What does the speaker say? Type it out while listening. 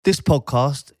This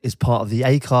podcast is part of the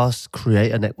Acast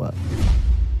Creator Network.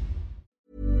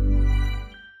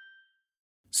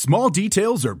 Small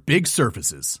details are big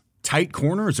surfaces. Tight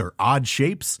corners are odd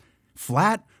shapes.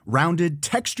 Flat, rounded,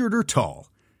 textured, or tall.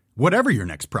 Whatever your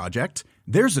next project,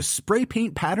 there's a spray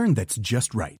paint pattern that's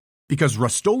just right. Because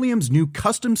Rust-Oleum's new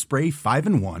Custom Spray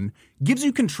 5-in-1 gives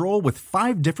you control with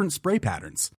 5 different spray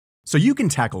patterns. So you can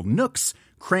tackle nooks,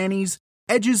 crannies,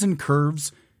 edges, and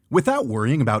curves without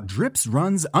worrying about drips,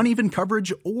 runs, uneven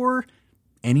coverage, or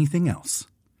anything else.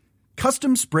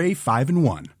 Custom Spray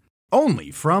 5-in-1.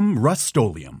 Only from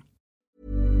Rust-Oleum.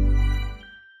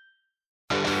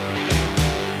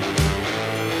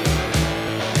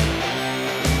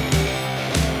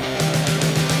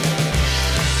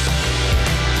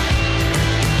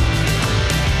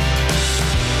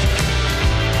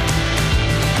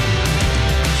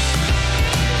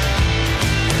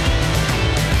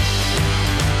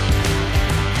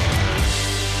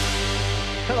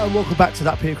 Hello and welcome back to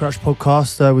That Peter Crouch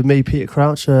podcast with me, Peter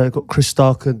Crouch. Got Chris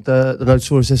Stark and the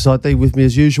Notorious SID with me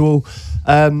as usual.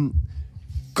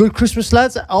 Good Christmas,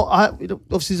 lads.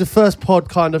 Obviously, it's the first pod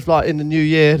kind of like in the new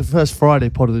year, the first Friday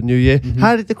pod of the new year. Mm-hmm.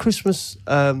 How did the Christmas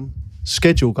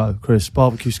schedule go, Chris?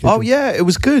 Barbecue schedule? Oh, yeah, it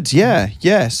was good.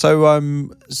 Yeah. So I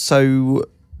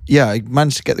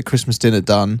managed to get the Christmas dinner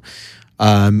done.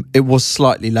 It was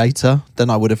slightly later than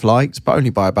I would have liked, but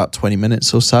only by about 20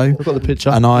 minutes or so. I've got the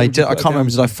picture. And I can't remember,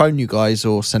 did I phone you guys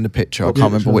or send a picture? I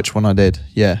can't remember which one I did.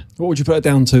 Yeah. What would you put it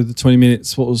down to, the 20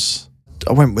 minutes?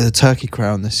 I went with a turkey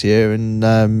crown this year, and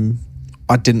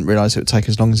I didn't realise it would take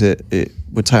as long as it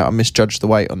would take. I misjudged the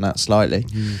weight on that slightly.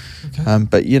 Okay.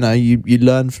 But, you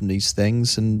learn from these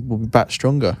things and we'll be back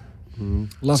stronger. So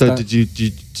that.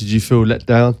 Did you feel let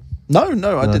down?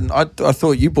 No, I didn't. I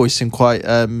thought you boys seemed quite.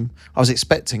 I was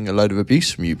expecting a load of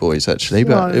abuse from you boys actually,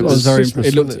 but it was very.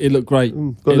 It looked great.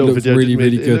 It looked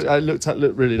really good. It looked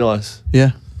really nice.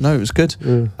 Yeah, no, it was good.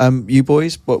 Yeah. You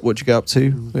boys, what you get up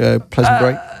to? Pleasant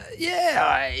break. Yeah,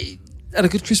 I had a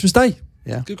good Christmas day.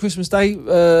 Yeah, good Christmas day.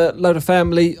 Load of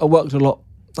family. I worked a lot.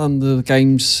 Done the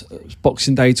games.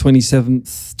 Boxing Day,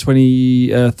 27th,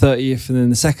 30th, and then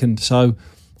the 2nd. So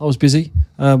I was busy.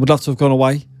 Would love to have gone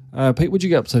away. Pete, what'd you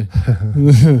get up to?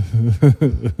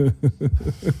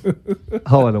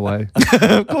 I went away.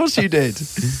 Of course you did.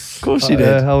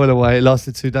 I went away. It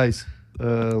lasted 2 days.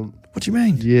 What do you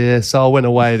mean? Yeah, so I went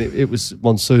away and it was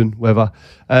monsoon weather.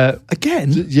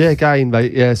 Again? Yeah, again,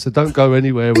 mate. Yeah, so don't go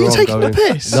anywhere where I'm going. Are you taking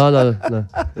the piss? No.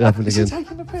 Having Is again. he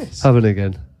taking the piss? Having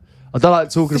again. I don't like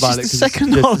talking about it. This is the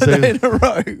second holiday in a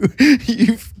row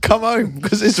you've come home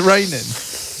because it's raining.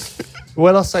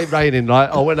 When I say raining, right,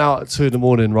 I went out at 2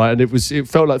 a.m, right, and it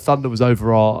felt like thunder was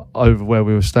over where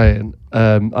we were staying,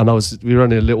 and we were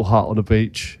only a little hut on the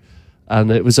beach,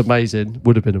 and it was amazing.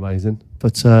 Would have been amazing,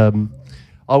 but I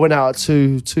went out at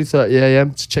 2:30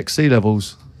 a.m. to check sea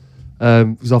levels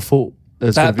because I thought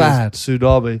there's going to be a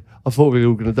tsunami. I thought we were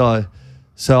all going to die,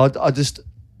 so I just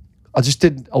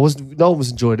didn't. No one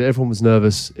was enjoying it. Everyone was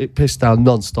nervous. It pissed down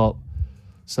non-stop,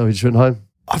 so we just went home.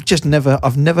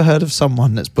 I've never heard of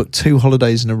someone that's booked 2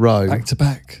 holidays in a row. Back to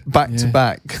back. To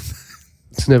back.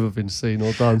 It's never been seen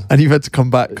or done. And you've had to come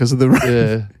back because of the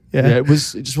rain. Yeah. It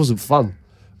just wasn't fun.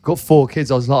 Got 4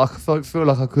 kids. I was like, I feel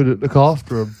like I couldn't look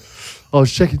after them. I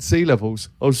was checking sea levels.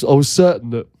 I was certain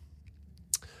that.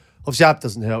 Obviously, Ab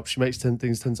doesn't help. She makes 10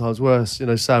 things 10 times worse.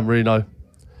 San Marino,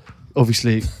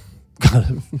 obviously,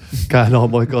 going, oh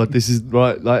my God, this is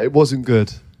right. Like, it wasn't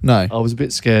good. No. I was a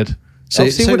bit scared. So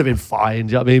it would have been fine,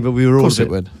 do you know what I mean? But we were all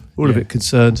a bit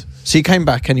concerned. So you came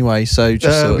back anyway, so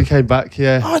just we came back,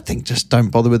 yeah. I think just don't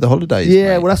bother with the holidays.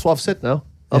 Yeah, mate. well, that's what I've said now.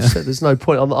 I've said there's no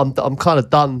point. I'm kind of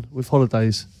done with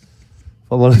holidays,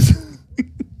 if I'm honest.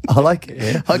 I like it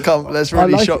here. I can't, that's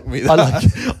really shocked me. I like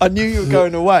it. I knew you were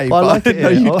going away, but I didn't know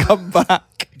you'd come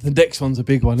back. The next one's a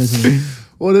big one, isn't it?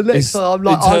 Well, the next one,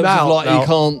 I'm out. Like, now. you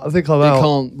can't. I think I'm out. You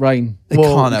can't rain. You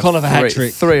can't have a hat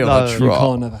trick. 3 on a trot. You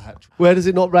can't have a hat trick. Where does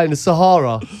it not rain? The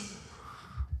Sahara.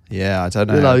 Yeah, I don't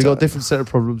know. You've got a different set of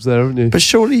problems there, haven't you? But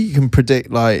surely you can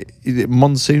predict like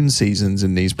monsoon seasons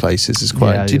in these places is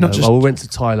quite. Yeah, we went to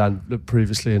Thailand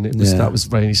previously, and that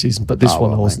was rainy season. But this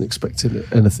one, I wasn't expecting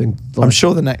anything. I'm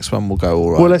sure the next one will go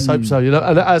all right. Well, let's hope so.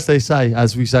 And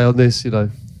as we say on this,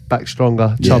 back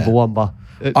stronger, Chumbawamba.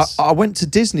 I went to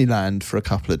Disneyland for a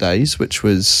couple of days, which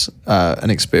was an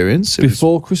experience.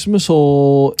 Before Christmas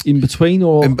or in between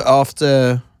or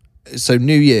after? So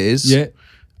New Year's,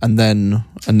 and then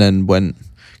went.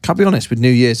 Can't be honest with New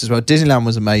Year's as well. Disneyland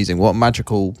was amazing. What a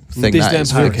magical thing that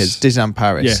is for the kids. Disneyland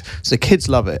Paris. Yeah. So the kids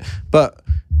love it, but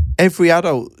every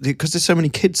adult, because there's so many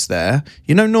kids there.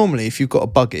 Normally if you've got a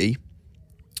buggy,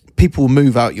 people will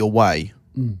move out your way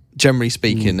Generally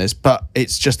speaking, but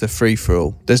it's just a free for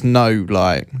all. There's no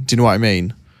like, do you know what I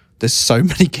mean? There's so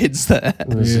many kids there,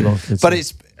 but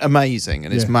it's amazing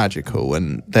and it's magical,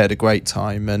 and they had a great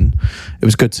time and it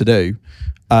was good to do.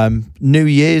 New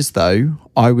Year's though,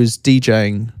 I was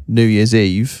DJing New Year's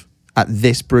Eve at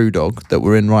this Brewdog that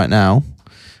we're in right now,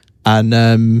 and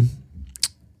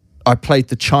I played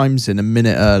the chimes in a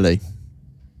minute early.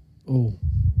 Oh,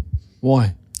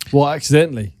 why? What,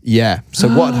 accidentally? Yeah. So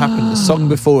what had happened, the song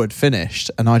before had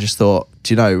finished, and I just thought,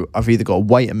 do you know, I've either got to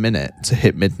wait a minute to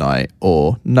hit midnight,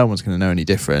 or no one's going to know any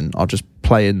different. I'll just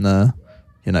play in the,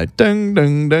 dung,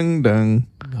 dung, dung, dung.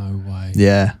 No way.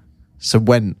 Yeah. So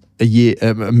went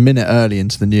a minute early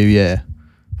into the new year.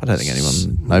 I don't think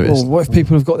anyone noticed. Well, what if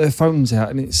people have got their phones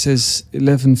out and it says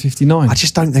 11:59? I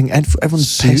just don't think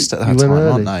everyone's pissed at that time,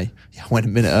 aren't they? Yeah, I went a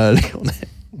minute early on it.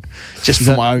 Just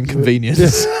for my own convenience.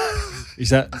 Is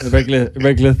that a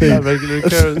regular thing? A regular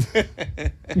occurrence.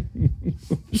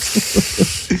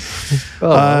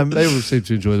 They all seem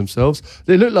to enjoy themselves.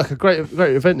 They look like a great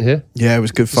event here. Yeah, it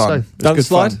was good fun. Down the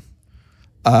slide?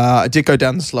 I did go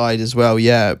down the slide as well,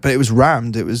 yeah, but it was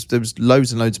rammed. There was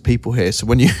loads and loads of people here. So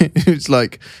when it's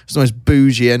the most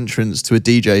bougie entrance to a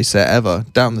DJ set ever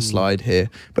down the slide here.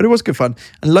 But it was good fun,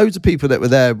 and loads of people that were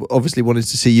there obviously wanted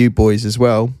to see you boys as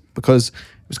well, because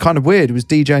it was kind of weird. It was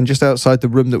DJing just outside the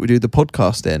room that we do the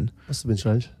podcast in. Must have been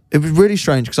strange. It was really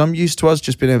strange because I'm used to us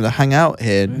just being able to hang out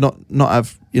here, not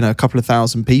have a couple of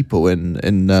thousand people in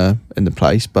the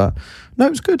place. But no,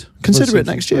 it was good. Consider it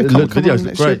next year. Come videos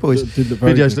look great, boys.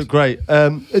 Videos look great.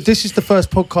 This is the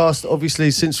first podcast,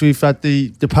 obviously, since we've had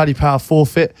the Paddy Power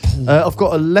forfeit. I've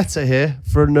got a letter here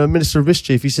from Minister of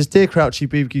Mischief. He says, "Dear Crouchy,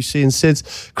 BBQC and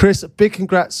SIDS, Chris, big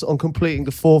congrats on completing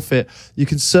the forfeit. You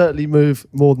can certainly move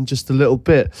more than just a little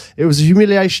bit. It was a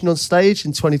humiliation on stage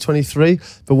in 2023,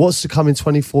 but what's to come in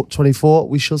 2024,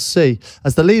 we shall see.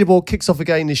 As the leaderboard kicks off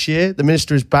again this year, the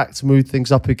Minister is back to move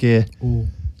things up a gear." Ooh.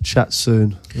 Chat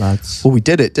soon, lads. Well, we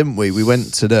did it, didn't we? We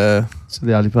went to the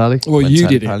Ali Pally. Well, you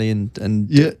did it. And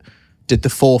did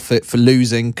the forfeit for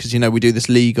losing, because we do this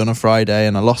league on a Friday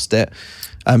and I lost it.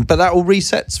 But that all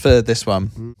resets for this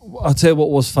one. I'll tell you what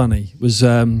was funny was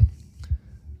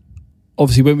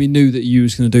obviously when we knew that you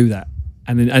was going to do that,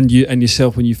 and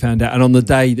yourself when you found out, and on the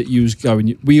day that you was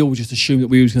going, we all just assumed that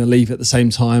we was going to leave at the same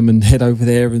time and head over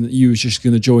there, and that you was just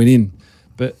going to join in.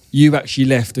 But you actually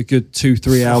left a good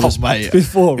 2-3 hours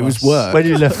before. It was work. When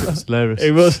you left, it was hilarious.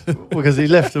 It was because he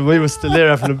left and we were still here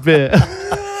having a beer.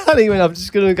 And he went, "I'm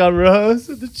just going to go and rehearse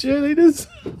with the cheerleaders."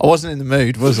 I wasn't in the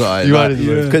mood, was I? You weren't in the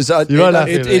mood. Because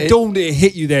it dawned, it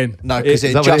hit you then. No, because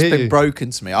it had just been broken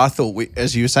to me. I thought,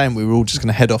 as you were saying, we were all just going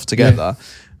to head off together. Yeah.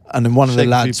 And then one of the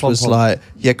lads was like,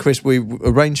 "Yeah, Chris, we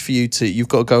arranged for you've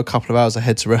got to go a couple of hours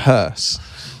ahead to rehearse."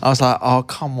 I was like, "Oh,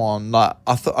 come on!" Like,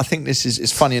 I think this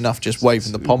is funny enough, just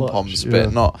waving the pom poms,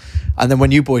 but not. And then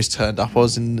when you boys turned up, I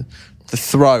was in the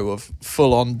throw of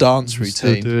full on dance routine,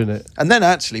 still doing it. And then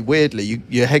actually, weirdly,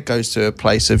 your head goes to a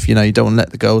place of you don't want to let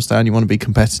the girls down. You want to be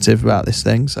competitive about this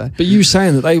thing. So, but you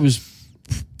saying that they was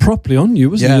properly on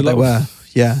you, wasn't you? Yeah, they were.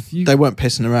 Yeah, they weren't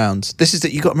pissing around. This is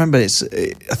that you got to remember. I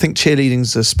think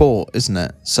cheerleading's a sport, isn't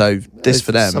it? So this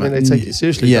for them. I mean, they take it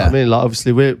seriously. Yeah, I mean, like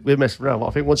obviously we're messing around. But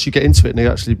I think once you get into it and they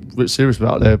actually serious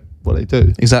about what they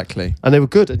do. Exactly. And they were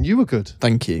good, and you were good.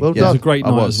 Tk you. Well done. It was a great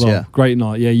night as well. Yeah. Great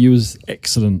night. Yeah, you was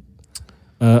excellent.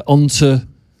 On to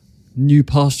new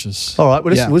pastures. All right.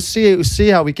 Well, listen, we'll see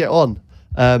how we get on.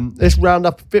 Let's round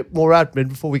up a bit more admin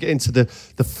before we get into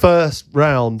the first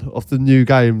round of the new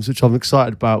games, which I'm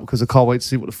excited about because I can't wait to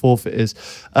see what the forfeit is.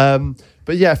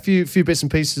 But yeah, a few bits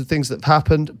and pieces of things that have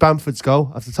happened. Bamford's goal,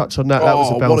 I have to touch on that. That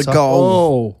was a belter. What a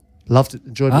goal. Loved it,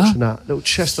 enjoyed watching that. Little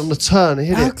chest on the turn,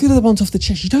 hit How good are the ones off the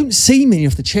chest? You don't see many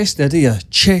off the chest there, do you?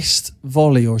 Chest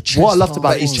volley or chest. What I loved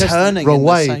about it, he's turning wrong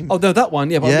way. Oh, no, that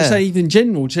one, yeah, but I'm just saying even in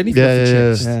general, anything off the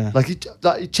chest. Yeah.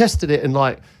 Like he chested it and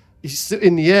he's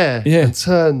in the air and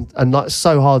turned, and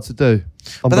so hard to do.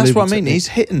 But that's what I mean. He's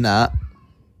hitting that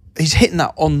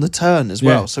on the turn as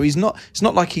well. So it's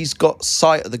not like he's got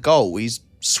sight of the goal. He's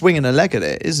swinging a leg at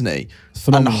it, isn't he?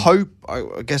 Phenomenal. And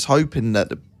I guess hoping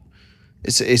that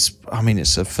it's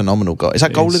a phenomenal goal. Is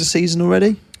that goal of the season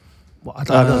already? Well, I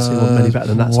haven't seen one many better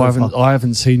than that. I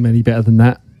haven't seen many better than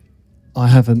that. I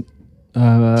haven't.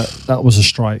 That was a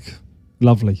strike.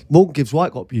 Lovely. Morgan Gibbs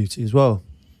White got beauty as well.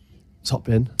 Top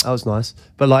bin, that was nice,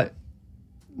 but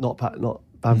not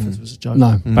Bamford's was a joke.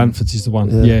 No, Bamford's is the one.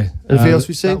 Yeah. Anything else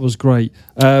we've seen? That was great.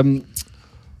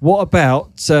 What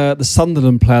about the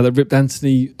Sunderland player that ripped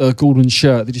Anthony Gordon's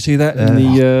shirt? Did you see that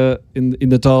in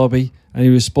the derby? And he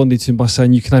responded to him by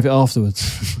saying, "You can have it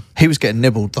afterwards." He was getting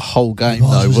nibbled the whole game,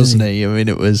 wasn't he? I mean,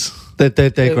 it was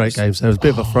They're great games. There was a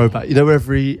bit of a throwback. You know, where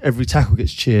every tackle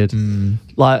gets cheered.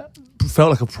 Like, felt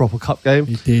like a proper cup game.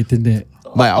 It did, didn't it?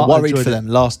 Mate, I worried for them.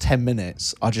 Last 10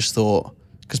 minutes, I just thought,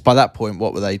 because by that point,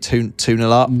 what were they,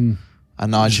 2-0 up?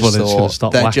 And I just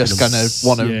thought they're just going to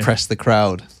want to impress the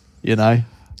crowd, you know?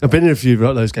 I've been in a few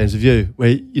of those games with you,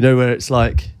 where it's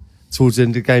like towards the end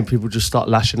of the game, people just start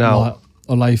lashing out.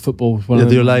 Olay football. The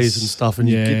Olays and stuff, and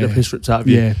you get the piss ripped out of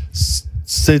you. Yeah.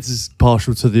 Sid's is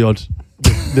partial to the odd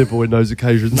nibble in those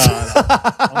occasions. No,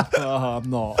 I'm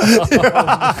not.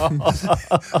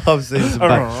 I've seen some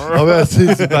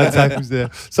bad tackles there.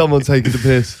 Someone taking the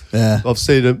piss. Yeah. I've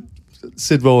seen them.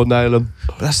 Sid will nail them.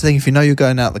 But that's the thing, if you know you're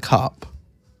going out the cup,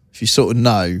 if you sort of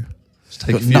know,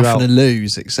 you've got nothing to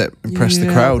lose except impress the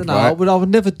crowd, right? I would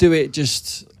never do it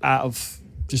just to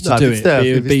do it.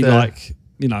 It would be like,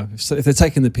 if they're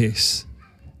taking the piss,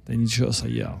 then you just got to say,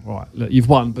 yeah, right, look, you've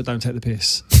won, but don't take the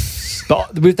piss.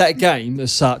 But with that game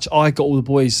as such, I got all my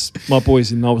boys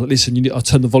in, and I was like, listen, I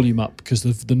turned the volume up because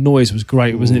the noise was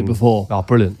great, wasn't it, before? Oh,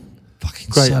 brilliant. Fucking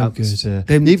great, so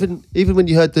good. Even when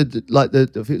you heard if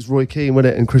it was Roy Keane,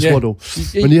 wasn't it, and Chris Waddle,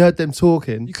 when you heard them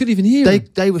talking, you couldn't even hear them.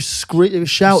 They were screaming, they were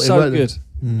shouting. So good.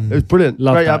 It was brilliant.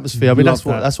 Great atmosphere. I mean, that's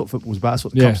what football's about. That's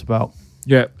what the cup's about.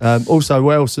 Yeah. Also,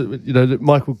 what else?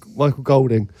 Michael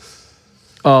Golding.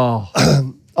 Oh,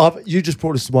 you just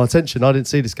brought this to my attention. I didn't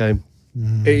see this game.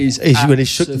 It is when he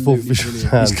shook the fourth official's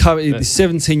hand. He's coming. The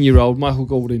 17-year-old Michael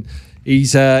Golding. He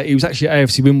was actually at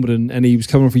AFC Wimbledon, and he was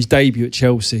coming for his debut at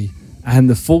Chelsea. And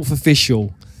the fourth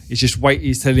official is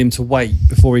he's telling him to wait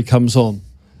before he comes on,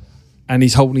 and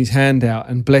he's holding his hand out.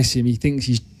 And bless him, he thinks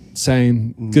he's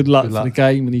saying good luck for the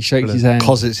game, and he shakes his hand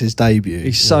because it's his debut.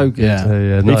 He's so good.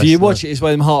 Yeah, nice, if you watch it, it's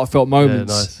one of them heartfelt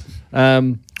moments. Yeah,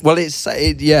 nice. Well,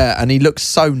 and he looks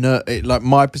so like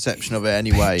my perception of it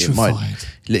anyway.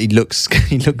 He looks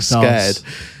scared.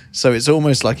 So it's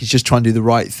almost like he's just trying to do the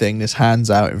right thing. His hands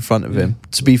out in front of him.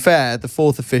 To be fair, the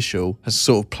fourth official has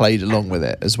sort of played along with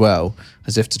it as well,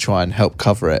 as if to try and help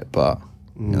cover it. But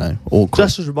awkward.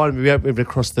 Just as reminded me, we haven't been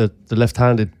across the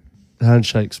left-handed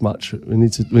handshakes much. We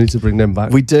need to bring them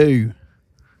back. We do.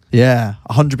 Yeah,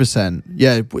 100%.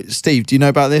 Yeah, Steve, do you know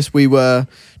about this? We were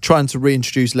trying to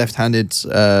reintroduce left-handed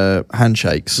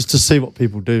handshakes. Just to see what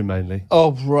people do, mainly.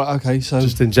 Oh, right, okay. So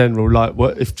just in general, like,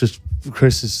 what if just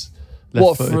Chris is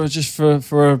left-footed? What,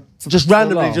 just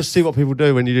randomly, just see what people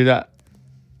do when you do that.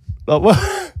 Like,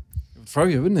 what? Throw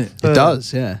you, wouldn't it? It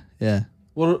does, yeah.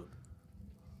 What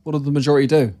do the majority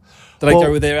do? Do they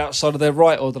go with their outside of their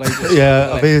right, or do they just...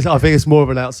 I think it's more of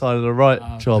an outside of the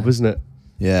right job, isn't it?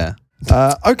 Yeah.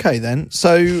 Okay then.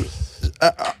 So,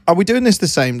 are we doing this the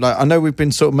same? Like, I know we've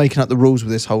been sort of making up the rules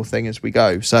with this whole thing as we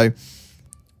go. So,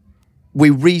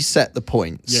 we reset the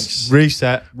points. Yes.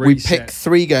 Reset. We pick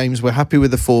 3 games. We're happy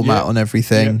with the format on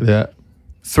everything. Yeah.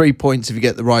 3 points if you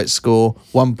get the right score.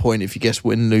 1 point if you guess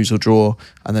win, lose, or draw,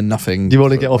 and then nothing. You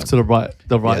want to get off to the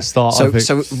right start.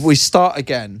 So we start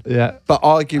again. Yeah. But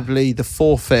arguably, the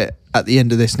forfeit at the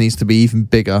end of this needs to be even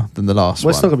bigger than the last one.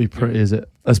 It's not going to be pretty, is it?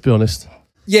 Let's be honest.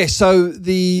 Yeah, so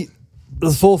the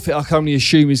forfeit I can only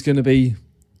assume is going to be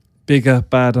bigger,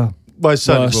 badder. Well, it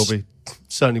certainly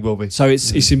will be. So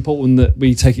it's important that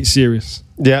we take it serious.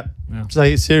 Yeah.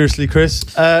 Take it seriously, Chris.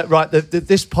 Right,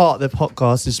 this part of the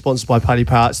podcast is sponsored by Paddy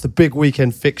Power. It's the big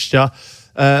weekend fixture.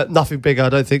 Nothing bigger, I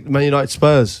don't think. Man United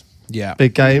Spurs. Yeah.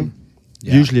 Big game.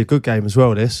 Yeah. Usually a good game as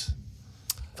well, this.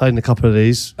 Played in a couple of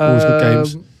these. Always good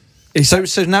games.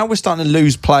 So now we're starting to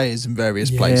lose players in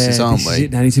various places, aren't we?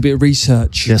 Now needs a bit of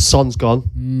research. Yeah, Son's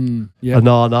gone.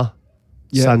 Onana.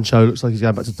 Yeah. Sancho looks like he's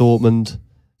going back to Dortmund.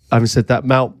 Having said that,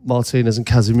 Mount, Martinez and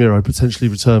Casemiro potentially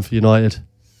return for United.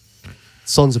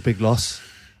 Son's a big loss.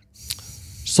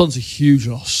 Son's a huge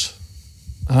loss.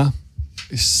 I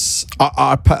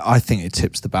think it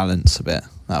tips the balance a bit,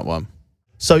 that one.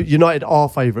 So United are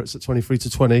favourites at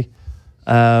 23-20.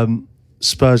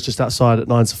 Spurs just outside at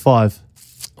 9-5.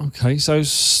 Okay, so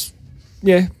that's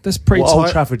pretty tight. Old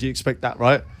Trafford, you expect that,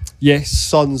 right? Yes.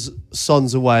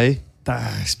 Son's away.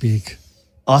 That's big.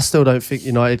 I still don't think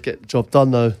United get the job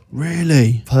done, though.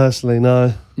 Really? Personally,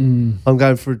 no. I'm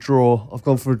going for a draw. I've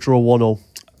gone for a draw 1-1.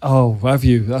 Oh, have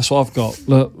you? That's what I've got.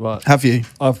 Look, right. Have you?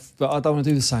 But I don't want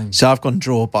to do the same. So I've gone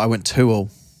draw, but I went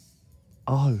 2-2.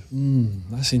 Oh.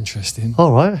 That's interesting.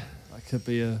 All right. That could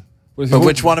be a... But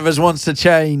which one of us wants to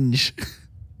change?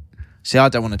 See, I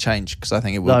don't want to change because I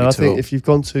think it will be 2-2. I think if you've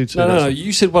gone 2-2... No.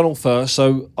 You said 1-1 first,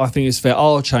 so I think it's fair.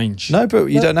 I'll change. No, but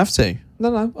you don't have to.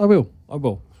 No, I will.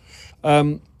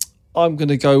 I'm going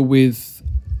to go with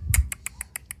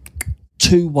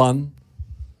 2-1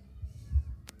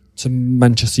 to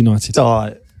Manchester United. All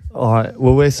right.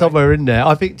 Well, we're somewhere in there.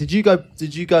 I think. Did you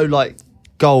go like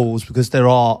goals, because there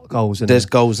are goals in There's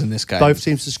there. goals in this game. Both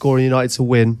teams to score and United to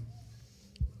win,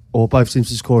 or both teams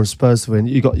to score and Spurs to win.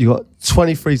 You got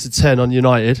 23-10 on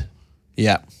United,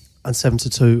 Yeah. and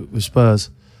 7-2 with Spurs.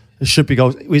 There should be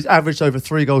goals. We've averaged over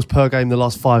 3 goals per game the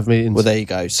last 5 meetings. Well, there you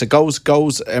go. So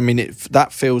goals. I mean,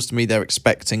 that feels to me they're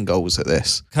expecting goals at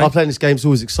this. I playing this game's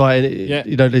always exciting.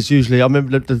 There's usually. I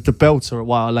remember the belter at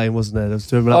White Hart Lane, wasn't there? There was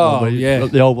that one where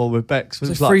the old one with Beck. So it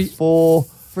was like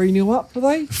 3-0 up, were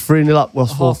they? 3-0 up.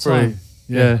 Was 4-3.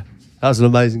 Yeah, that was an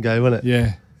amazing game, wasn't it?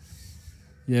 Yeah.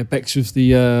 Yeah, Beck's with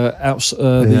the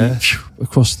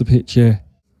across the pitch. Yeah.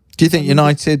 Do you think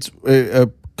United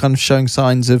are kind of showing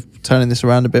signs of turning this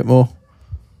around a bit more?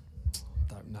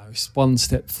 Don't know. It's 1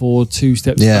 step forward, 2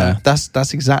 steps back.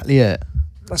 That's exactly it.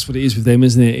 That's what it is with them,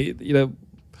 isn't it?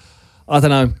 I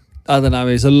don't know.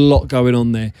 There's a lot going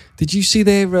on there. Did you see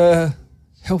their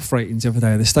health ratings the other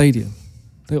day at the stadium?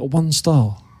 They got 1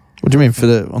 star. What do you mean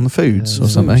on the foods or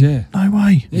something? Yeah. No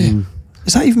way. Yeah.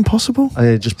 Is that even possible?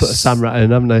 They just put a Samrat in,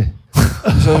 haven't they?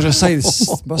 So I was just saying,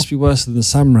 this must be worse than the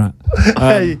Samrat.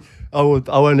 Hey, I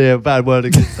won't hear a bad word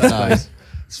against that. No.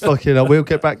 It's fucking. We'll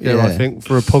get back there. Yeah. I think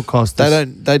for a podcast.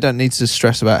 They don't need to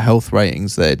stress about health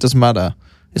ratings there. It doesn't matter.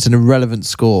 It's an irrelevant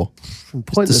score.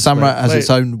 The Samrat has its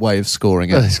own way of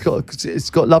scoring it. It's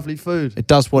got lovely food. It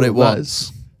does what it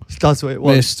wants. It does what it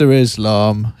wants. Mr.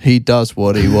 Islam, he does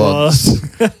what he wants.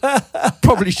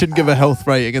 Probably shouldn't give a health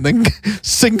rating and then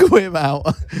single him out.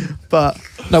 But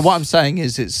no, what I'm saying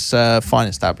is it's a fine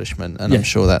establishment, and I'm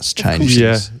sure that's changed.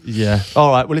 Yeah.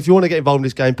 All right. Well, if you want to get involved in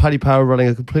this game, Paddy Power are running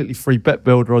a completely free bet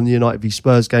builder on the United v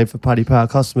Spurs game for Paddy Power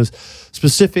customers.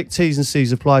 Specific T's and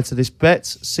C's apply to this bet.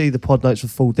 See the pod notes for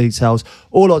full details.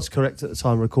 All odds correct at the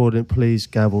time of recording. Please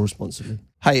gamble responsibly.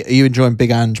 Hey, are you enjoying Big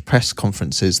Ange press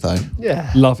conferences though?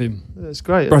 Yeah. Love him. It's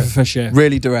great. Breath of fresh air.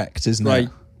 Really direct, isn't Great.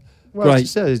 it? Well,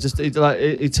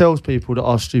 Great. He tells people to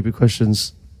ask stupid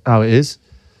questions how it is.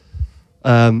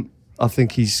 I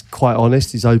think he's quite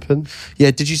honest. He's open. Yeah,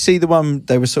 did you see the one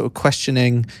they were sort of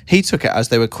questioning? He took it as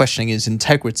they were questioning his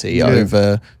integrity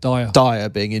over Dyer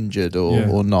being injured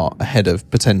or not ahead of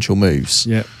potential moves.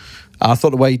 Yeah. I thought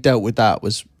the way he dealt with that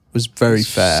was very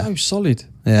fair. So solid.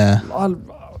 Yeah.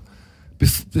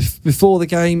 Before the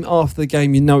game, after the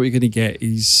game, you know what you're going to get.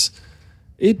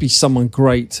 He'd be someone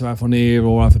great to have on here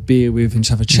or have a beer with and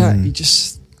just have a chat.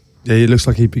 He looks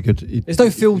like he'd be good. There's no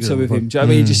filter with him. Do you know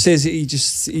what I mean? He just says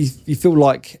it. You feel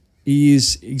like he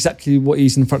is exactly what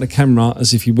he's in front of the camera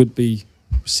as if he would be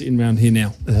sitting around here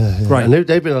now. Great. And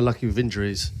they've been unlucky with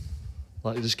injuries.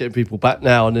 Like they're just getting people back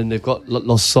now, and then they've got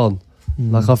lost Son.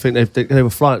 Like I think they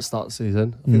were flying at the start of the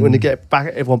season. I think when they get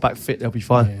everyone back fit, they'll be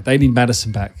fine. Yeah, they need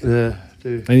Maddison back. Yeah.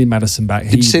 They need Maddison back.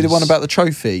 Did you see the one about the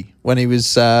trophy when he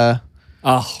was?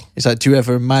 It's like, do you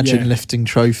ever imagine lifting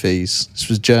trophies? This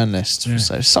was journalist,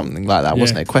 so something like that,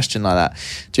 wasn't it? A question like that.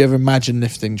 Do you ever imagine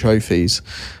lifting trophies?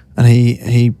 And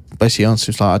he basically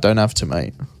answers like, I don't have to,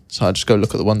 mate. So I just go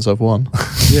look at the ones I've won.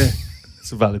 Yeah,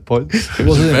 it's a valid point. It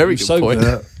was a very good point.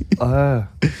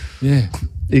 Yeah,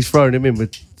 he's throwing him in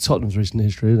with Tottenham's recent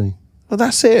history, isn't he? Well,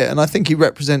 that's it. And I think he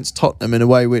represents Tottenham in a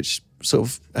way which sort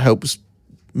of helps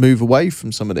move away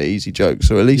from some of the easy jokes,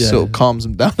 or at least sort of calms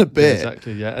them down a bit. Yeah,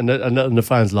 exactly, yeah. And the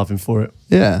fans love him for it.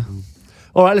 Yeah.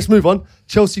 All right, let's move on.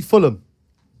 Chelsea-Fulham.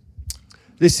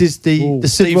 This is the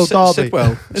Sidwell derby.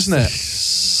 Sidwell, isn't it?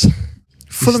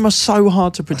 Fulham are so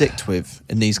hard to predict with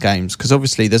in these games because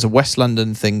obviously there's a West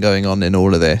London thing going on in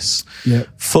all of this. Yeah.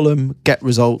 Fulham get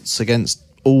results against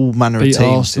all manner of teams.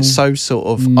 Arsenal. It's so sort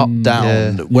of up,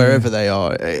 down, wherever they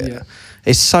are.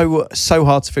 It's so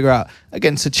hard to figure out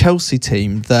against a Chelsea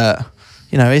team that,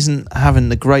 you know, isn't having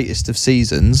the greatest of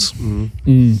seasons.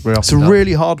 It's a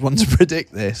really hard one to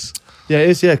predict this. Yeah, it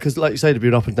is, because like you say, they've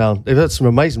been up and down. They've had some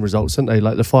amazing results, haven't they?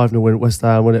 Like the 5-0 win at West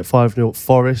Ham, win at 5-0 at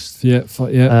Forest. Yeah.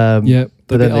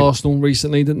 They beat Arsenal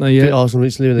recently, didn't they? Yeah. Beat Arsenal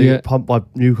recently when they got pumped by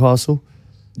Newcastle.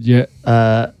 Yeah.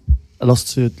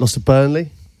 Lost to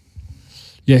Burnley.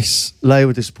 Yes. They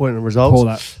were disappointing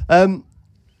results.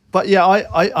 But yeah,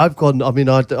 I've gone. I mean,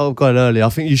 I've gone early. I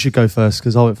think you should go first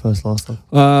because I went first last time.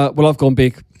 Well, I've gone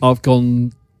big. I've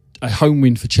gone a home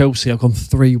win for Chelsea. I've gone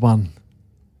 3-1.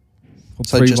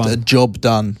 So 3-1. Just a job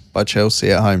done by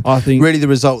Chelsea at home. I think really the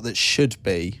result that should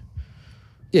be.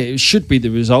 Yeah, it should be the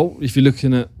result. If you're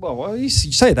looking at you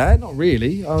say that, not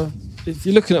really. If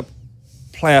you're looking at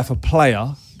player for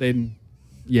player, then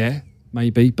yeah,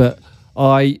 maybe. But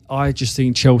I just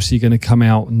think Chelsea are going to come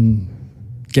out and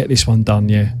get this one done.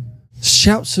 Yeah.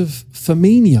 Shouts of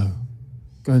Firmino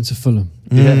going to Fulham.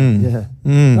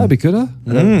 That'd be good, huh?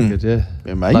 That'd be good, yeah.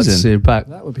 Be amazing. Like to see him back.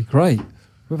 That would be great.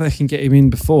 Whether they can get him in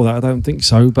before that, I don't think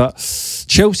so. But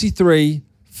Chelsea 3,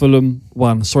 Fulham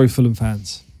won. Sorry, Fulham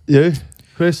fans. You,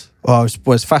 Chris? Well, it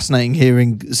was fascinating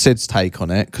hearing Sid's take on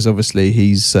it because obviously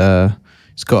he's got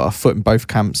a foot in both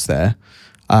camps there.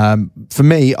 For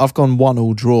me, I've gone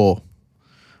 1-1 draw,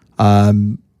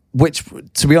 which,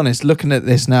 to be honest, looking at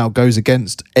this now, goes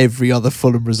against every other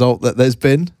Fulham result that there's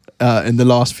been in the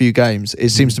last few games. It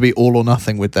seems to be all or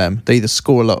nothing with them. They either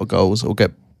score a lot of goals or get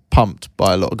pumped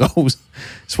by a lot of goals.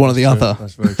 It's one or the other.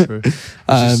 That's very true.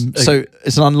 So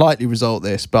it's an unlikely result,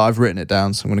 this, but I've written it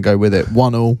down, so I'm going to go with it.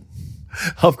 1-1.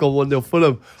 I've got 1-0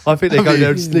 Fulham. I think they go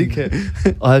there and sneak it.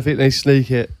 I think they sneak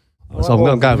it. So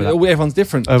I'm going with that. Everyone's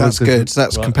different. That's good.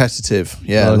 That's right. Competitive.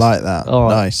 Yeah, nice. I like that. All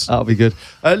right. Nice. That'll be good.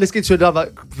 Let's get to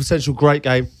another potential great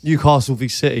game. Newcastle v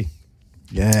City.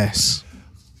 Yes.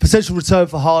 Potential return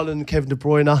for Haaland and Kevin De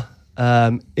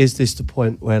Bruyne. Is this the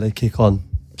point where they kick on?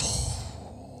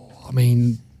 I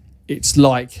mean, it's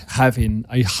like having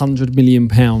 £100 million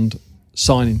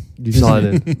signing. You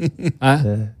sign it.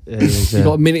 You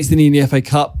got minutes in the FA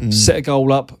Cup, set a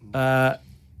goal up.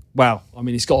 Wow. I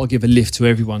mean, it's got to give a lift to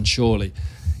everyone, surely.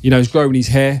 He's growing his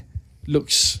hair,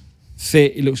 looks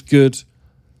fit, he looks good.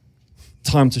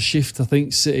 Time to shift, I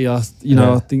think. City, I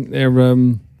think they're,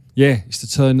 it's the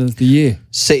turn of the year.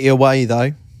 City away,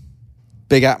 though.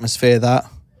 Big atmosphere, that.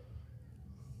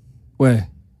 Where?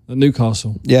 At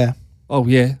Newcastle? Yeah. Oh,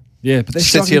 yeah. Yeah, but they're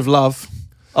City of Love.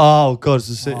 Oh, God, it's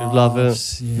the City of Love,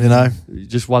 isn't it? Yeah. You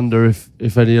just wonder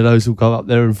if any of those will go up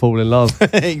there and fall in love.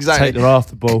 Exactly. Take their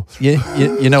after ball.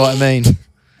 You know what I mean?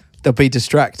 They'll be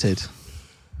distracted.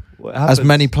 As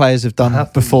many players have done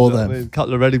before them. A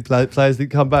couple of Reading players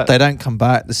didn't come back. They don't come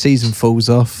back. The season falls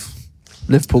off.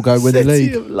 Liverpool go win the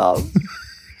league. City of Love.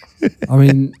 I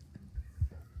mean,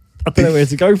 I don't know where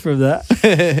to go from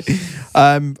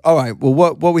that. All right. Well,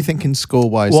 what are we thinking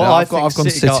score-wise? Well, I've gone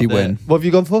City win. What have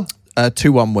you gone for?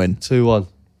 2-1 win. 2-1.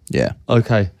 Yeah.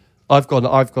 Okay. I've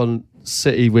gone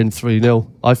City win 3-0.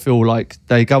 I feel like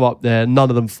they go up there, none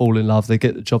of them fall in love. They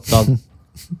get the job done.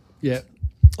 Yeah.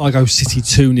 I go City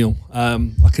 2-0.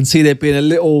 I can see there being a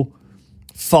little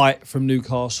fight from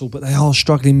Newcastle, but they are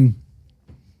struggling.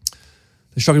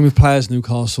 They're struggling with players,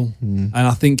 Newcastle. And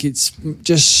I think it's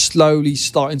just slowly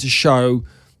starting to show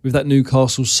with that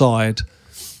Newcastle side.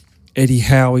 Eddie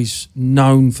Howe's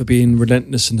known for being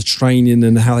relentless in the training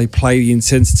and how they play the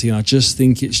intensity. And I just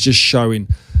think it's just showing.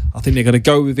 I think they're going to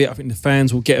go with it. I think the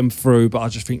fans will get them through, but I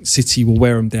just think City will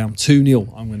wear them down.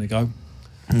 2-0, I'm going to go.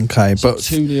 Okay, so but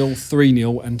 2-0,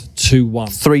 3-0 and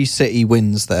 2-1. 3 City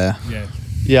wins there.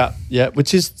 Yeah,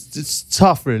 which is it's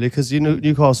tough really because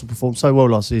Newcastle performed so well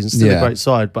last season. Still a great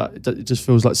side, but it just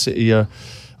feels like City are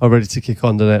ready to kick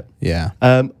on, doesn't it? Yeah.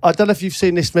 I don't know if you've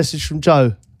seen this message from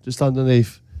Joe just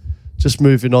underneath. Just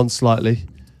moving on slightly.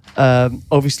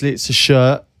 Obviously, it's a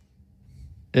shirt.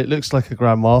 It looks like a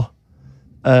grandma.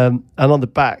 And on the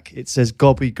back, it says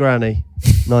Gobby Granny,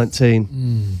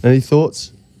 19. Any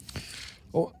thoughts?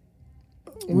 Well,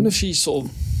 I wonder if she sort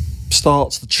of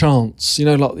starts the chants.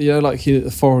 Like here at the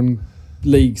foreign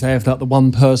leagues, they have like the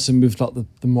one person with like the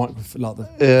microphone.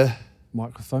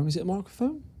 Microphone. Is it a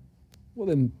microphone? What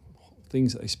are them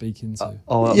things that they speak into?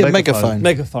 Megaphone.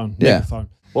 Megaphone.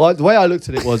 Well, the way I looked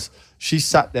at it was she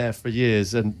sat there for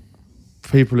years and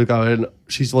people are going,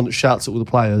 she's the one that shouts at all the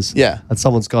players. Yeah. And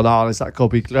someone's gone, is that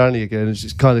Gobby Granny again? And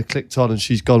she's kind of clicked on and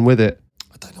she's gone with it.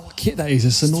 I don't know what kit that is.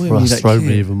 It's annoying me. It's thrown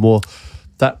me even more.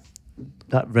 That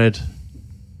red.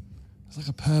 It's like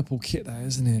a purple kit there,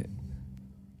 isn't it?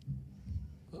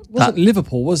 It wasn't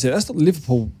Liverpool, was it? That's not the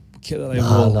Liverpool kit that they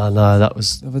wore. No, that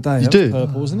was... The other day. You do?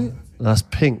 Purple, isn't it? That's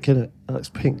pink, isn't it? That looks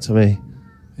pink to me.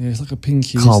 Yeah, it's like a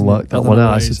pinky. Can't work that one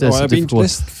out.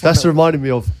 That's reminding me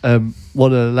of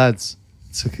one of the lads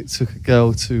took a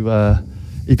girl to.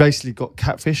 He basically got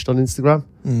catfished on Instagram.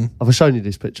 I've shown you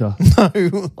this picture.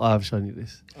 No, I have shown you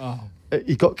this. Oh.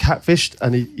 He got catfished,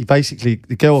 and he basically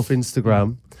the girl off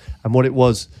Instagram, and what it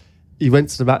was, he went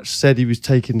to the match, said he was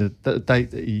taking the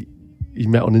date that he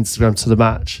met on Instagram to the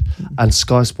match, and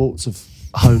Sky Sports have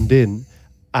honed in,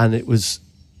 and it was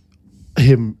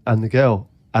him and the girl,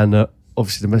 and.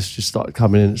 Obviously, the messages started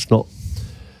coming in. That's not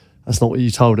what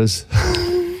you told us.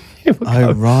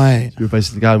 Right. You were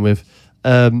basically going with.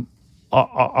 I'm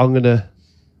gonna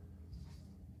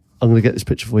get this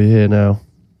picture for you here now.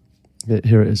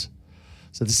 Here it is.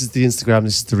 So this is the Instagram.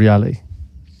 This is the reality.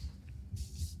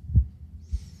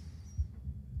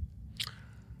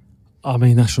 I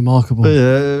mean, that's remarkable.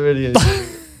 Yeah, it really is.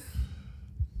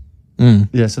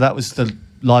 Yeah. So that was the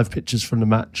live pictures from the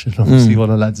match, and obviously one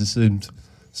of the lads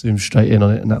zoomed straight in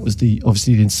on it, and that was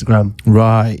obviously the Instagram.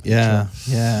 Right, yeah.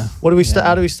 What do we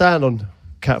how do we stand on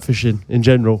catfishing in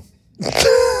general?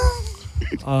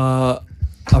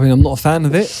 I mean, I'm not a fan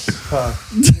of it.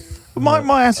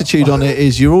 My attitude on it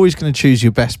is you're always going to choose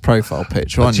your best profile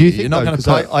picture, aren't Do you? you think You're not going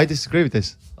to I disagree with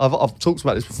this. I've talked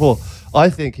about this before. I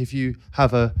think if you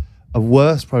have a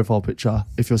worse profile picture,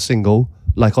 if you're single,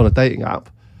 like on a dating app,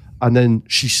 and then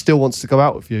she still wants to go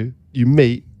out with you, you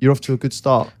meet, you're off to a good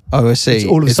start. Oh, I see.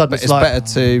 All of a sudden, it's better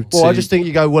to. Well, I just think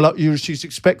you go, well, she's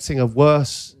expecting a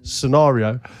worse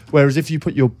scenario. Whereas if you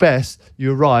put your best,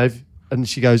 you arrive and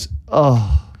she goes,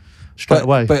 straight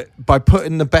away. But by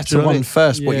putting the better one one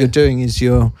first, what you're doing is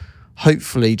you're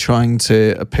hopefully trying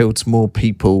to appeal to more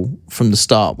people from the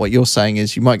start. What you're saying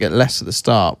is you might get less at the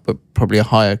start, but probably a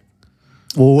higher.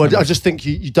 Well, I just think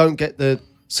you don't get the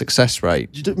success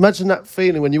rate. Imagine that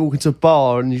feeling when you walk into a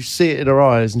bar and you see it in her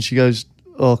eyes and she goes,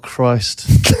 "Oh Christ."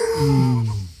 Do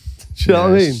you know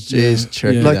what I mean? It is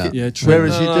tricky. True.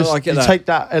 Whereas you take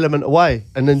that element away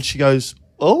and then she goes,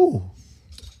 "Oh."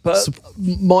 But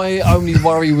my only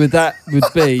worry with that would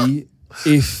be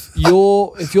if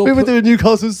you're we were doing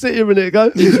Newcastle City a minute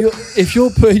ago. If you're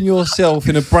putting yourself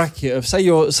in a bracket of say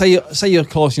you're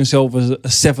classing yourself as a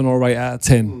 7 or 8 out of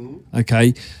 10,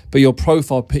 okay, but your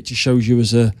profile picture shows you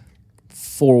as a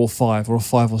 4 or 5 or a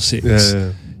 5 or 6,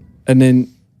 and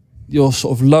then you're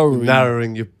sort of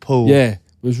narrowing your pool. Yeah,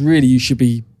 whereas really you should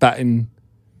be batting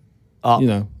up.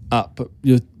 Up, but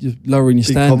you're lowering your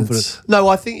standards. Confident. No,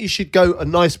 I think you should go a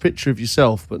nice picture of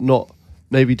yourself, but not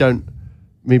maybe don't.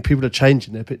 I mean, people are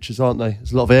changing their pictures, aren't they?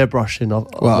 There's a lot of airbrushing.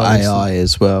 AI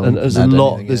as well, and there's a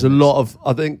lot of.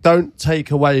 I think don't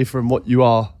take away from what you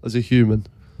are as a human.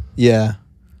 Yeah,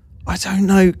 I don't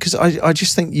know because I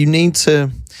just think you need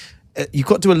to. You've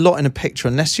got to do a lot in a picture,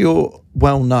 unless you're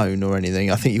well known or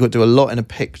anything. I think you've got to do a lot in a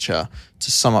picture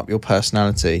to sum up your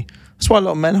personality. That's why a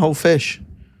lot of men hold fish.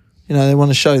 They want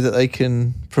to show that they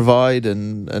can provide,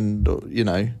 and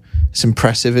it's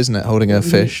impressive, isn't it? Holding a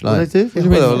fish, like they do.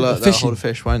 They'll hold a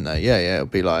fish, won't they? Yeah. It'll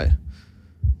be like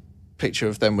picture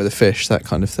of them with a fish, that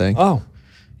kind of thing. Oh,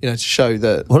 to show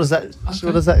that. What does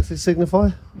that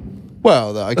signify?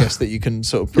 Well, I guess that you can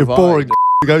sort of provide. You're boring.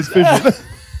 Goes fishing.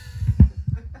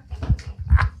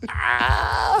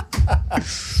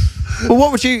 Well,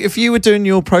 what would you if you were doing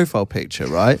your profile picture?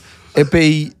 Right, it'd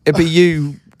be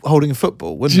you holding a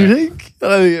football, wouldn't it? Do you think? I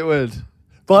don't think it would.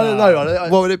 But I don't know.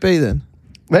 What would it be then?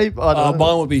 Maybe I don't know.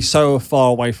 Mine would be so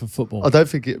far away from football. I don't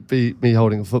think it'd be me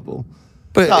holding a football.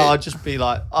 But I'd just be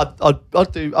like,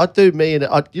 I'd do me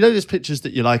and there's pictures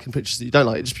that you like and pictures that you don't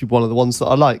like. It'd just be one of the ones that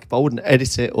I like, but I wouldn't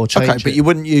edit it or change it. Okay, but you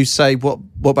wouldn't say what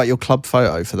about your club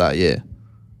photo for that year?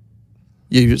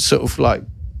 You sort of like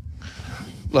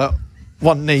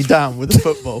one knee down with the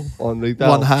football, one knee down,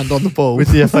 one hand on the ball with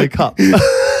the FA Cup.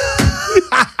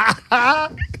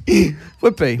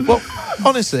 Would be. Well,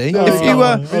 honestly, if you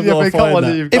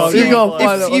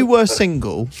were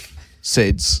single,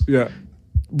 Sids,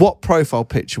 what profile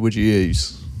picture would you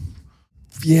use?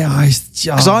 Yeah,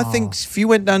 because I think if you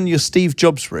went down your Steve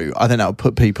Jobs route, I think that would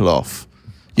put people off.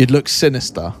 You'd look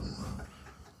sinister.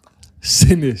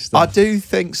 I do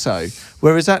think so.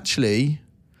 Whereas actually,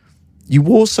 you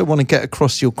also want to get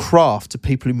across your craft to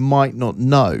people who might not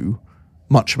know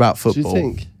much about football. Do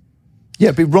you think? Yeah,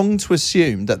 it'd be wrong to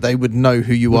assume that they would know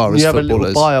who you are as footballers. You have a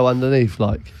little bio underneath,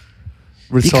 like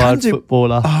retired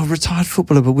footballer. Oh, retired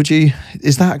footballer. But would you?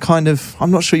 Is that kind of?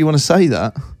 I'm not sure you want to say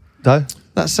that. No,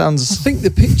 that sounds. I think the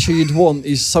picture you'd want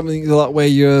is something like where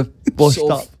you're washed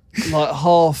up, like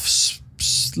half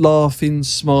laughing,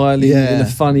 smiling, in a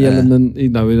funny element.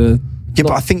 In a. Yeah,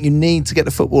 but I think you need to get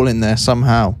the football in there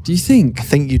somehow. Do you think? I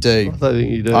think you do. I don't think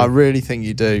you do. I really think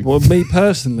you do. Well, me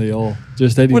personally, or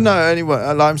just anyone? Well, no, anyway.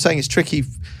 Like I'm saying, it's tricky.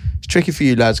 It's tricky for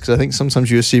you lads because I think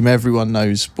sometimes you assume everyone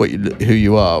knows who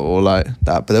you are or like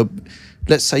that. But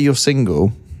let's say you're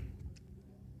single.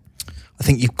 I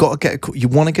think you've got to you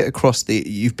want to get across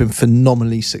you've been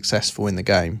phenomenally successful in the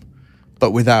game,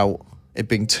 but without it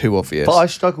being too obvious. But I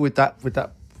struggle with that.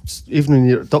 Even when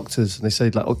you're at doctors and they say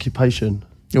like occupation.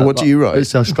 Yeah, what do you write?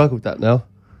 I struggle with that now.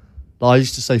 Like, I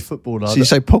used to say footballer. So you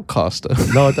say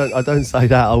podcaster? No, I don't. I don't say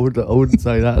that. I wouldn't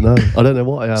say that. No, I don't know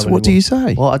what I am. So anymore. What do you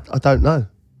say? Well, I don't know.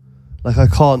 Like I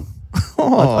can't.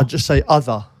 I just say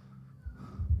other.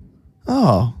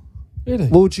 Oh, really?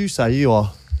 What would you say you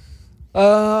are?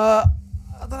 I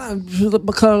don't know.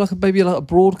 Kind of like maybe a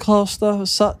broadcaster as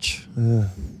such. Yeah.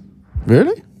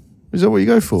 Really? Is that what you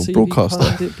go for? TV broadcaster?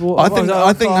 I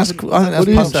think that's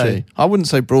punchy. I wouldn't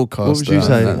say broadcaster. What would you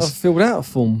say? I've filled out a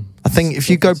form. I think if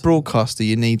you go broadcaster,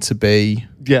 you need to be...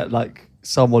 Yeah, like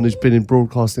someone who's been in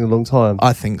broadcasting a long time.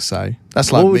 I think so.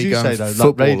 That's like what would me you going say, though?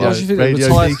 footballer. Like radio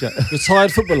DJ.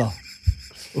 Retired footballer.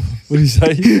 What do you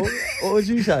say? What would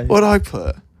you say? What would I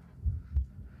put?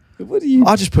 What do you...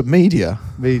 I just put media.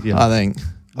 Media. I think.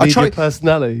 Media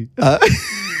personality.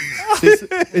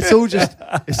 It's all just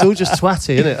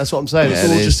twatty, isn't it? That's what I'm saying.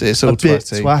 It's all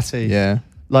twatty. Yeah.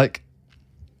 Like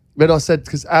when I said,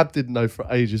 because Ab didn't know for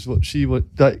ages what she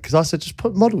would, because I said just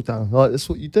put model down. Like that's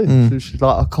what you do. So she's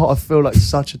like, I feel like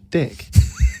such a dick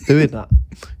doing that.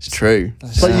 It's true.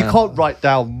 But you can't write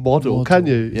down model, can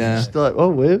you? Yeah. You're just like, oh,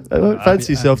 weird. I don't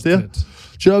fancy yourself, do you? Do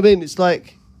you know what I mean? It's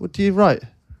like, what do you write?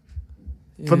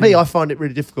 Yeah. For me, I find it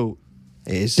really difficult.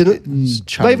 It is.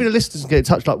 Maybe the listeners can get in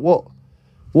touch. Like, what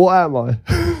am I?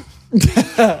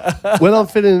 When I'm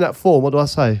filling in that form, what do I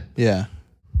say? Yeah.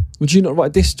 Would you not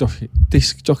write disc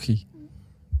jockey?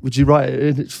 Would you write it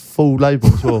in its full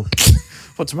label as well?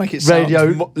 What, to make it sound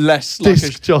less like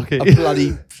disc jockey. A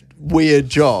bloody weird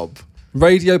job?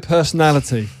 Radio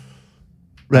personality.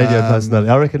 Radio personality.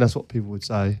 I reckon that's what people would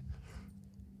say.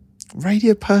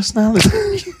 Radio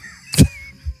personality.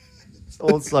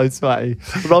 All so twatty.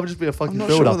 I'd rather just be a fucking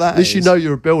builder. Sure At least you know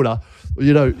you're a builder. Or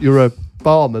you know you're a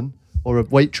barman or a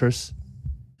waitress.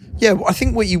 Yeah, I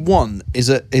think what you want is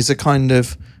a kind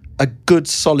of a good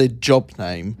solid job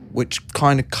name which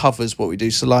kind of covers what we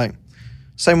do. So like,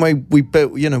 same way we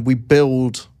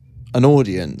build an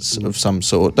audience of some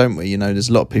sort, don't we? You know, there's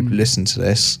a lot of people who listen to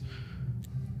this.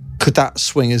 Could that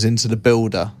swing us into the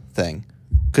builder thing?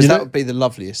 Because that would be the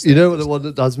loveliest thing. You know what the one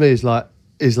that does me is like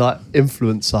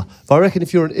influencer. But I reckon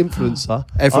if you're an influencer,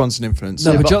 everyone's an influencer.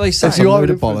 No, but you know they say if you are an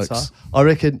influencer, I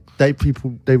reckon they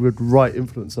would write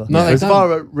influencer. No, they if I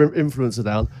wrote influencer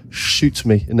down, shoot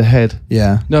me in the head.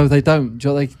 Yeah. No, they don't. Do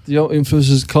you know what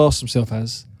influencers class themselves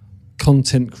as?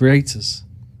 Content creators.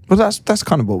 Well, that's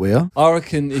kind of what we are. I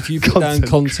reckon if you put down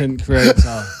content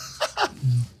creator,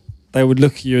 they would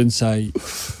look at you and say,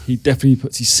 he definitely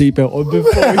puts his seatbelt on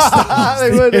before he starts.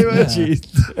 They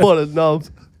would. What a knob.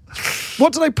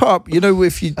 What do they put up? You know,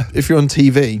 if you're on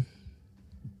TV,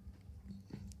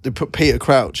 they put Peter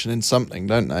Crouch and then something,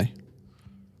 don't they?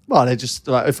 Well, they just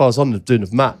like if I was doing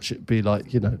a match, it'd be like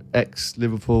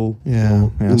ex-Liverpool. Yeah,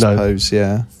 I suppose.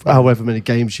 Yeah, however many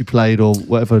games you played or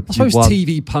whatever. I suppose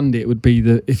TV pundit would be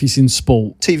if he's in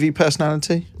sport. TV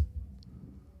personality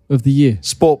of the year.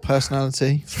 Sport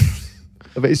personality.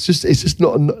 But it's just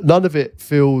not. None of it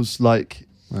feels like.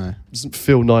 No. Doesn't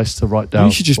feel nice to write down.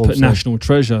 You should just put national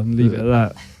treasure and leave it at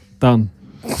that. Done.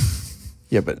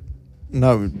 Yeah, but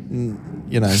no,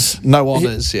 no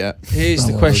honours yet. Here's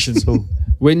the question: if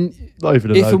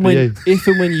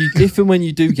and when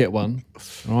you do get one,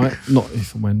 right? Not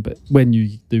if and when, but when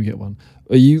you do get one,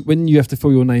 when you have to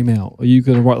fill your name out, are you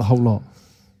going to write the whole lot?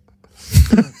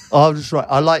 I'll just write.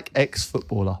 I like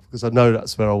ex-footballer because I know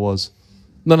that's where I was.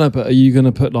 No, but are you going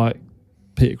to put like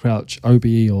Peter Crouch,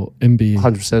 OBE or MBE?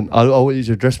 100%. I want you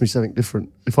to address me something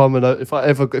different. If I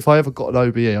ever got an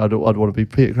OBE, I'd want to be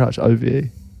Peter Crouch OBE.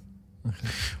 Okay.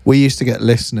 We used to get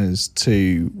listeners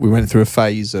we went through a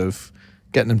phase of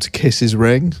getting them to kiss his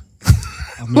ring.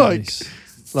 like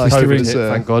COVID hit,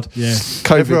 thank God. Yeah.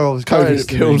 COVID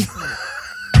killed.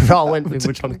 I went with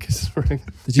we're trying to kiss his ring.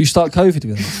 Did you start COVID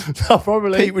with him? No,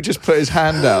 probably. Pete would just put his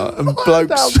hand out and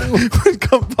blokes would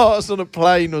come past on a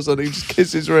plane or something, just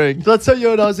kiss his ring. Did I tell you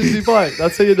when I was in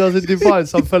Dubai? And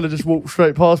some fella just walked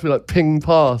straight past me, like ping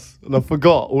past, and I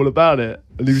forgot all about it.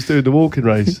 And he was doing the walking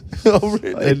race. Oh,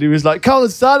 really? And he was like, "Come on,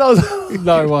 son." I was like,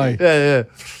 no way.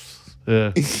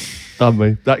 Yeah. Done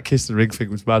me. That kiss the ring thing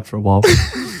was mad for a while.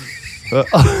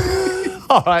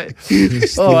 All right.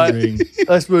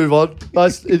 Let's move on.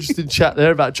 Nice, interesting chat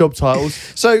there about job titles.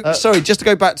 So, sorry, just to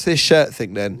go back to this shirt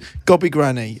thing then. Gobby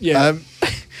Granny. Yeah.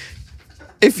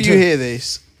 If you hear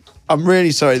this, I'm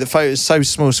really sorry. The photo is so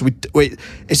small, so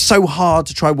it's so hard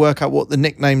to try work out what the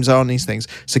nicknames are on these things.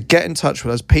 So get in touch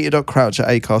with us,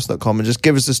 peter.crouch@acast.com, and just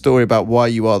give us the story about why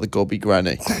you are the Gobby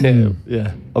Granny.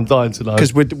 Yeah. I'm dying to know.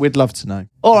 Because we'd love to know.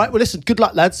 All right. Well, listen, good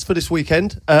luck, lads, for this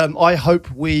weekend. I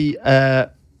hope we...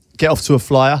 get off to a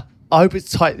flyer. I hope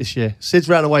it's tight this year. Sid's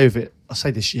ran away with it. I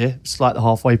say this year. It's like the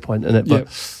halfway point, isn't it? But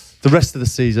the rest of the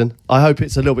season, I hope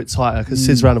it's a little bit tighter because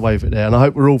Sid's ran away with it there. And I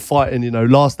hope we're all fighting,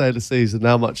 last day of the season,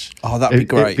 how much... Oh, that'd be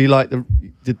great. It'd be like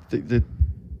the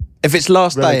if it's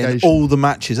last relegation. day and all the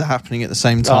matches are happening at the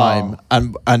same time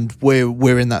and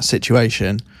we're in that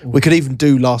situation, we could even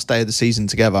do last day of the season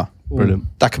together. Brilliant.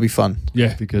 That could be fun. Yeah.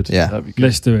 That'd be good. Yeah. That'd be good.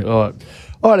 Let's do it. All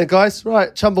right then, guys.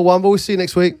 Right. Chumbawamba. We'll see you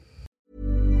next week.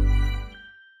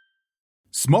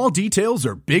 Small details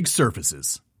are big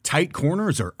surfaces. Tight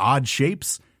corners are odd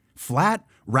shapes. Flat,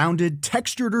 rounded,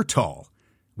 textured, or tall.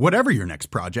 Whatever your next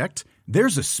project,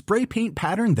 there's a spray paint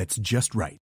pattern that's just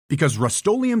right. Because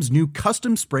Rust-Oleum's new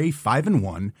Custom Spray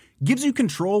 5-in-1 gives you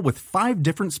control with 5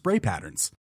 different spray patterns.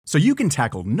 So you can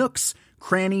tackle nooks,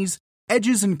 crannies,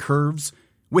 edges, and curves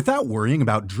without worrying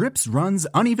about drips, runs,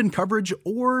 uneven coverage,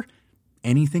 or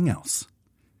anything else.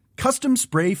 Custom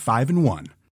Spray 5-in-1.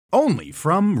 Only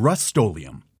from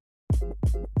Rust-Oleum.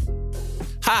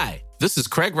 Hi, this is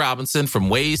Craig Robinson from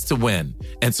Ways to Win,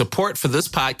 and support for this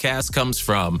podcast comes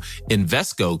from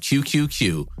Invesco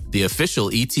QQQ, the official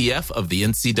ETF of the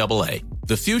NCAA.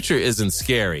 The future isn't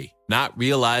scary. Not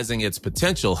realizing its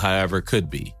potential, however, could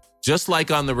be. Just like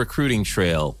on the recruiting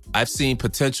trail, I've seen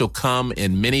potential come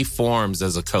in many forms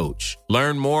as a coach.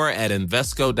 Learn more at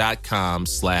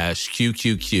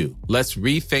Invesco.com/QQQ. Let's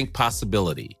rethink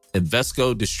possibility.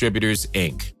 Invesco Distributors,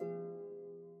 Inc.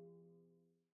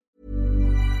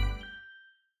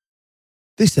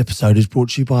 This episode is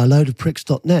brought to you by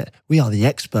AloadofPricks.net. We are the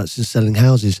experts in selling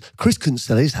houses. Chris couldn't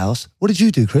sell his house. What did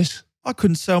you do, Chris? I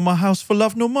couldn't sell my house for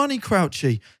love nor money,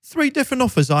 Crouchy. 3 different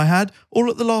offers I had, all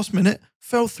at the last minute,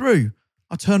 fell through.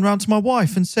 I turned round to my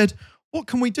wife and said, what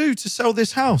can we do to sell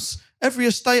this house? Every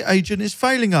estate agent is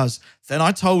failing us. Then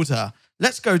I told her,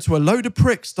 let's go to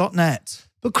AloadofPricks.net.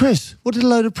 But Chris, what did A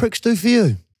Load of Pricks do for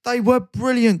you? They were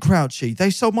brilliant, Crouchy. They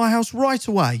sold my house right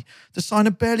away. The sign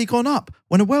had barely gone up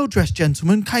when a well-dressed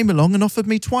gentleman came along and offered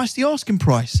me twice the asking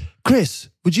price. Chris,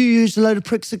 would you use A Load of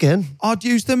Pricks again? I'd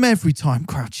use them every time,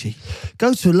 Crouchy.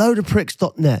 Go to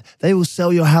AloadofPricks.net. They will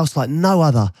sell your house like no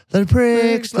other. Load of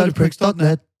Pricks,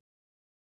 AloadofPricks.net.